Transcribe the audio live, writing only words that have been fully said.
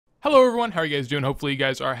Hello everyone, how are you guys doing? Hopefully you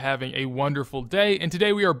guys are having a wonderful day, and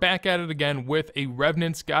today we are back at it again with a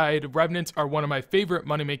Revenants guide. Revenants are one of my favorite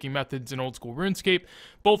money-making methods in old school RuneScape,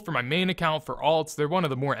 both for my main account, for alts. They're one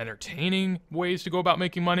of the more entertaining ways to go about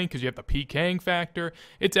making money because you have the PKing factor.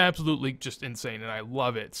 It's absolutely just insane, and I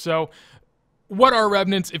love it. So, what are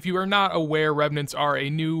Revenants? If you are not aware, Revenants are a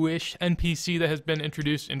newish NPC that has been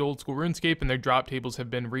introduced into old school RuneScape, and their drop tables have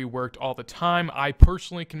been reworked all the time. I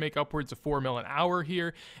personally can make upwards of 4 mil an hour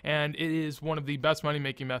here, and it is one of the best money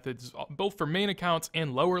making methods, both for main accounts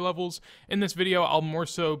and lower levels. In this video, I'll more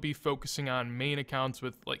so be focusing on main accounts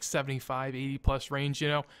with like 75, 80 plus range,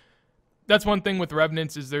 That's one thing with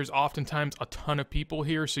Revenants is there's oftentimes a ton of people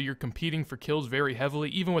here, so you're competing for kills very heavily.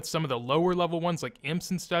 Even with some of the lower level ones like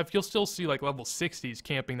imps and stuff, you'll still see like level 60s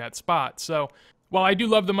camping that spot. So while I do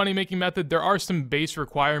love the money making method, there are some base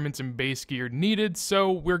requirements and base gear needed,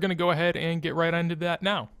 so we're going to go ahead and get right into that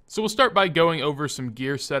now. So we'll start by going over some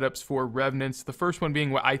gear setups for Revenants. The first one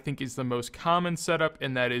being what I think is the most common setup,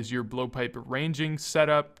 and that is your blowpipe ranging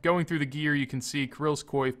setup. Going through the gear, you can see Kirill's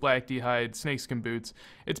Coif, Black D'hide, Snakeskin Boots.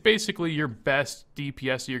 It's basically your best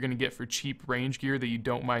DPS that you're going to get for cheap range gear that you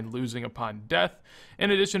don't mind losing upon death.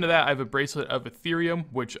 In addition to that, I have a bracelet of Ethereum,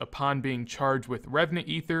 which upon being charged with Revenant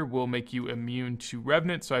Ether will make you immune to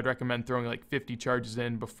Revenant, so I'd recommend throwing like 50 charges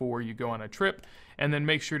in before you go on a trip. And then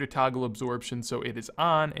make sure to toggle absorption so it is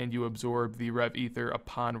on and you absorb the Rev Ether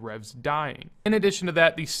upon Revs dying. In addition to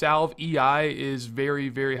that, the Salve EI is very,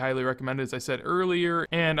 very highly recommended, as I said earlier,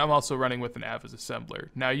 and I'm also running with an Avaz Assembler.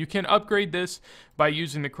 Now, you can upgrade this by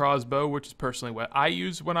using the crossbow, which is personally what I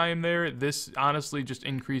use when I am there. This honestly just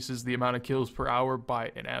increases the amount of kills per hour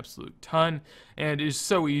by an absolute ton, and is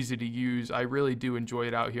so easy to use. I really do enjoy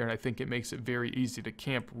it out here, and I think it makes it very easy to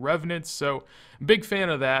camp Revenants, so big fan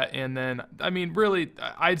of that. And then, I mean, really,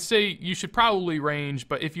 I'd say you should probably range,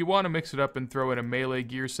 but if you want to mix it up and throw in a melee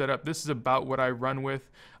gear setup, this is about what I run with.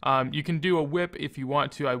 You can do a whip if you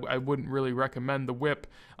want to. I wouldn't really recommend the whip.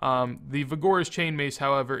 The Vigor's Chain Mace,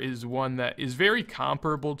 however, is one that is very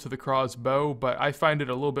comparable to the crossbow, but I find it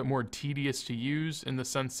a little bit more tedious to use in the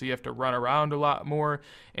sense that you have to run around a lot more,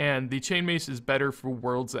 and the Chain Mace is better for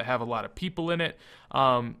worlds that have a lot of people in it.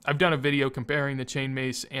 I've done a video comparing the Chain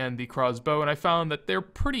Mace and the crossbow, and I found that they're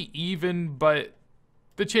pretty even, but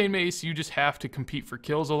the Chain Mace, you just have to compete for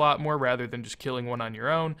kills a lot more rather than just killing one on your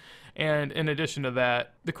own. And in addition to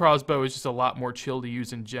that, the crossbow is just a lot more chill to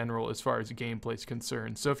use in general as far as the gameplay is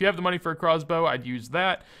concerned. So if you have the money for a crossbow, I'd use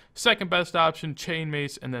that. Second best option, Chain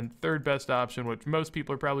Mace, and then third best option, which most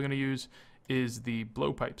people are probably going to use, is the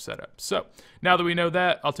blowpipe setup. So now that we know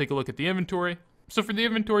that, I'll take a look at the inventory. So for the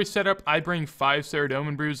inventory setup, I bring 5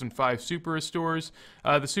 Saradomin Brews and 5 Super Restores.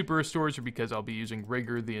 The Super Restores are because I'll be using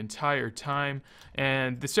Rigor the entire time,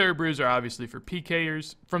 and the Sara Brews are obviously for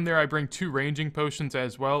PKers. From there, I bring 2 Ranging Potions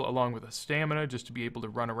as well, along with a Stamina, just to be able to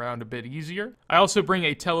run around a bit easier. I also bring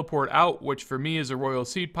a Teleport Out, which for me is a Royal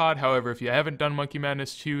Seed Pod. However, if you haven't done Monkey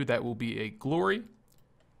Madness 2, that will be a Glory.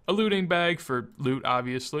 A looting bag for loot,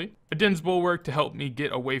 obviously. A Din's Bulwark to help me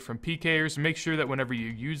get away from PKers. Make sure that whenever you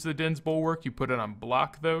use the Din's Bulwark, you put it on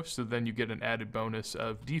block though, so then you get an added bonus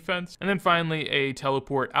of defense. And then finally, a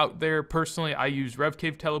teleport out there. Personally, I use Rev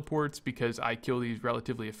Cave teleports because I kill these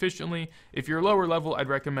relatively efficiently. If you're lower level, I'd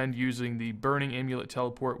recommend using the Burning Amulet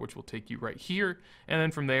teleport, which will take you right here. And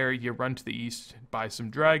then from there, you run to the east, buy some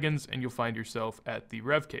dragons, and you'll find yourself at the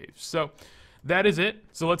Rev Cave. So that is it.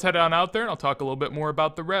 So let's head on out there and I'll talk a little bit more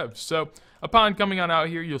about the revs. So upon coming on out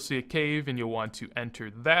here, you'll see a cave and you'll want to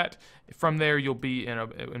enter that. From there, you'll be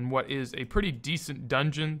in what is a pretty decent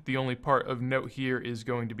dungeon. The only part of note here is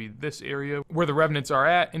going to be this area where the Revenants are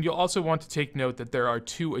at. And you'll also want to take note that there are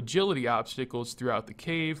 2 agility obstacles throughout the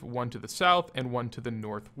cave, one to the south and one to the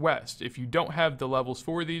northwest. If you don't have the levels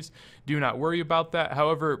for these, do not worry about that.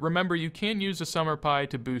 However, remember you can use a Summer Pie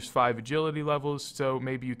to boost 5 agility levels, so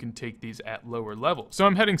maybe you can take these at lower levels. So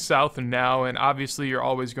I'm heading south now, and obviously you're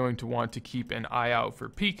always going to want to keep an eye out for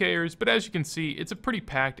PKers, but as you can see, it's a pretty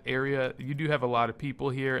packed area. You do have a lot of people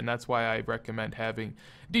here, and that's why I recommend having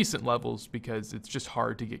decent levels, because it's just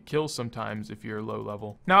hard to get kills sometimes if you're low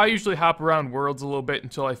level. Now, I usually hop around worlds a little bit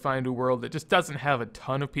until I find a world that just doesn't have a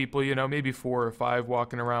ton of people, maybe 4 or 5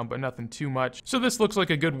 walking around, but nothing too much. So this looks like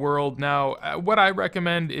a good world. Now, what I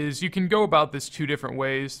recommend is you can go about this 2 different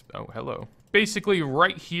ways. Oh, hello. Basically,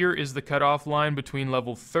 right here is the cutoff line between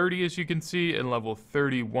level 30, as you can see, and level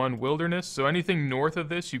 31 Wilderness. So anything north of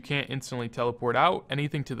this, you can't instantly teleport out.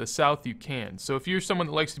 Anything to the south, you can. So if you're someone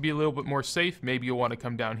that likes to be a little bit more safe, maybe you'll want to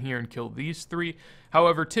come down here and kill these 3.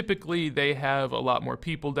 However, typically, they have a lot more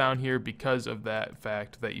people down here because of that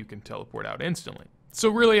fact that you can teleport out instantly. So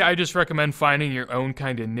really, I just recommend finding your own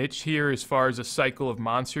kind of niche here as far as a cycle of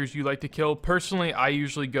monsters you like to kill. Personally, I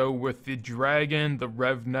usually go with the dragon, the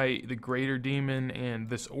rev knight, the greater demon, and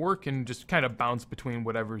this orc, and just kind of bounce between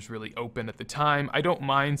whatever's really open at the time. I don't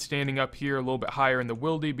mind standing up here a little bit higher in the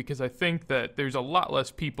wildy because I think that there's a lot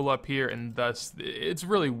less people up here, and thus it's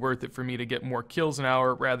really worth it for me to get more kills an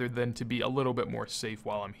hour rather than to be a little bit more safe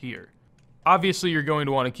while I'm here. Obviously, you're going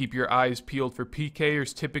to want to keep your eyes peeled for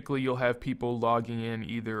PKers. Typically, you'll have people logging in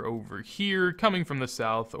either over here, coming from the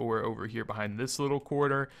south, or over here behind this little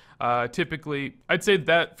corner. Typically, I'd say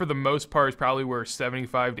that for the most part is probably where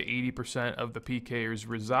 75 to 80% of the PKers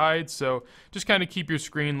reside. So just kind of keep your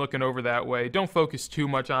screen looking over that way. Don't focus too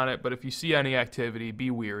much on it, but if you see any activity, be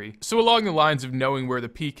wary. So along the lines of knowing where the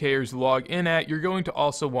PKers log in at, you're going to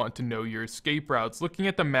also want to know your escape routes. Looking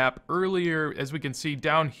at the map earlier, as we can see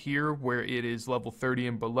down here where it is level 30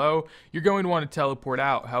 and below, you're going to want to teleport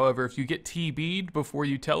out. However, if you get TB'd before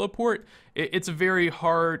you teleport, it's a very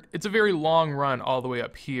long run all the way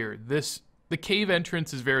up here. The cave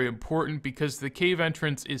entrance is very important because the cave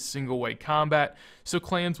entrance is single way combat, so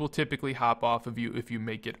clans will typically hop off of you if you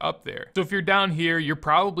make it up there. So if you're down here, you're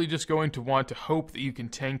probably just going to want to hope that you can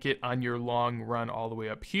tank it on your long run all the way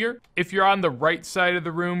up here. If you're on the right side of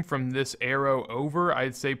the room from this arrow over,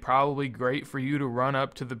 I'd say probably great for you to run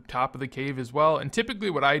up to the top of the cave as well. And typically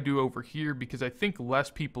what I do over here, because I think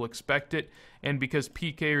less people expect it, and because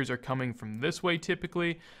PKers are coming from this way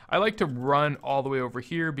typically, I like to run all the way over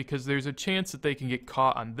here because there's a chance that they can get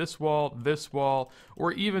caught on this wall,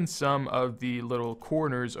 or even some of the little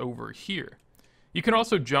corners over here. You can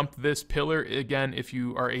also jump this pillar, again, if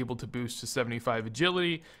you are able to boost to 75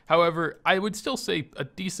 agility. However, I would still say a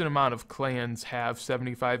decent amount of clans have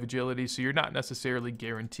 75 agility, so you're not necessarily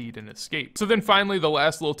guaranteed an escape. So then finally, the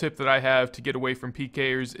last little tip that I have to get away from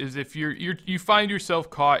PKers is if you find yourself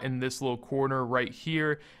caught in this little corner right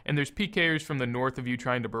here, and there's PKers from the north of you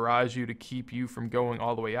trying to barrage you to keep you from going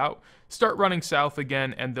all the way out, start running south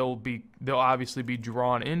again, and they'll obviously be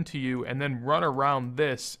drawn into you, and then run around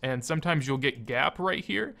this, and sometimes you'll get gap right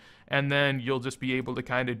here, and then you'll just be able to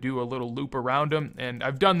kind of do a little loop around them. And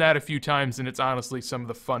I've done that a few times, and it's honestly some of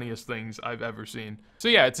the funniest things I've ever seen. So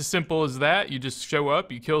yeah, it's as simple as that. You just show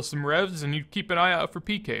up, you kill some revs, and you keep an eye out for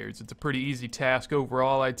PKers. It's a pretty easy task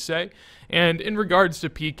overall, I'd say. And in regards to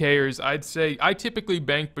PKers, I'd say I typically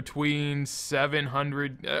bank between around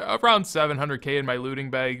 700k in my looting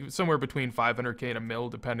bag, somewhere between 500k and a mil,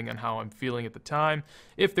 depending on how I'm feeling at the time.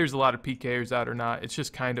 If there's a lot of PKers out or not, it's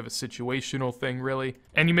just kind of a situational thing, really.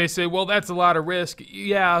 And you may say, well, that's a lot of risk.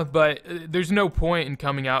 Yeah, but there's no point in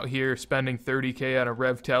coming out here spending 30k on a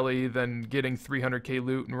rev telly, then getting 300k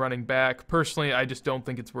loot and running back. Personally, I just don't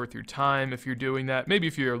think it's worth your time if you're doing that. Maybe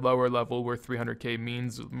if you're a lower level where 300k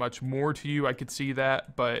means much more to you, I could see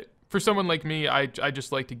that, but for someone like me, I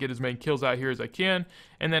just like to get as many kills out here as I can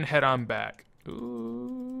and then head on back.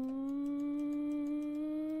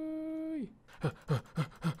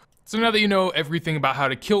 So now that you know everything about how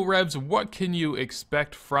to kill revs, what can you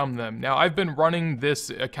expect from them? Now, I've been running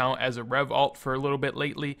this account as a rev alt for a little bit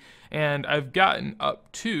lately, and I've gotten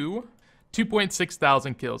up to 2.6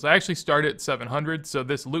 thousand kills. I actually started at 700, so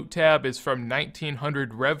this loot tab is from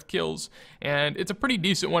 1900 rev kills, and it's a pretty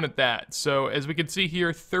decent one at that. So as we can see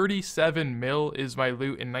here, 37 mil is my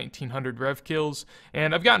loot in 1900 rev kills,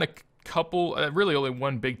 and I've gotten a couple, really only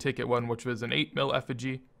one big ticket one, which was an 8 mil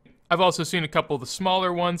effigy. I've also seen a couple of the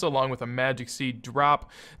smaller ones along with a magic seed drop.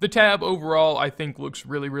 The tab overall I think looks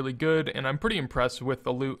really, really good, and I'm pretty impressed with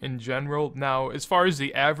the loot in general. Now, as far as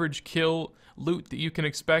the average kill loot that you can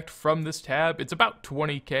expect from this tab, it's about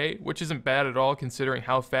 20k, which isn't bad at all considering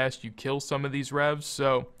how fast you kill some of these revs.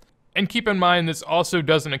 So, and keep in mind, this also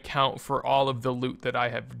doesn't account for all of the loot that I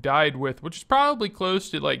have died with, which is probably close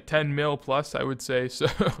to like 10 mil plus, I would say. So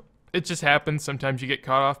it just happens. Sometimes you get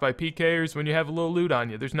caught off by PKers when you have a little loot on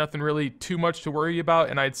you. There's nothing really too much to worry about,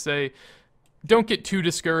 and I'd say don't get too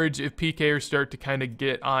discouraged if PKers start to kind of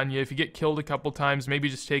get on you. If you get killed a couple times, maybe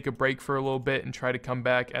just take a break for a little bit and try to come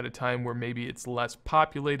back at a time where maybe it's less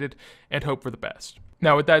populated and hope for the best.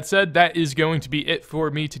 Now, with that said, that is going to be it for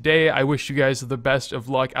me today. I wish you guys the best of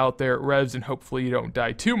luck out there at revs, and hopefully you don't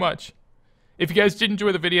die too much. If you guys did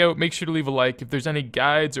enjoy the video, make sure to leave a like. If there's any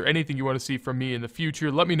guides or anything you want to see from me in the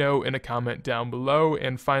future, let me know in a comment down below.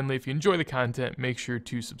 And finally, if you enjoy the content, make sure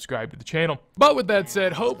to subscribe to the channel. But with that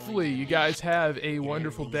said, hopefully you guys have a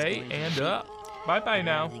wonderful day, and bye-bye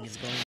now.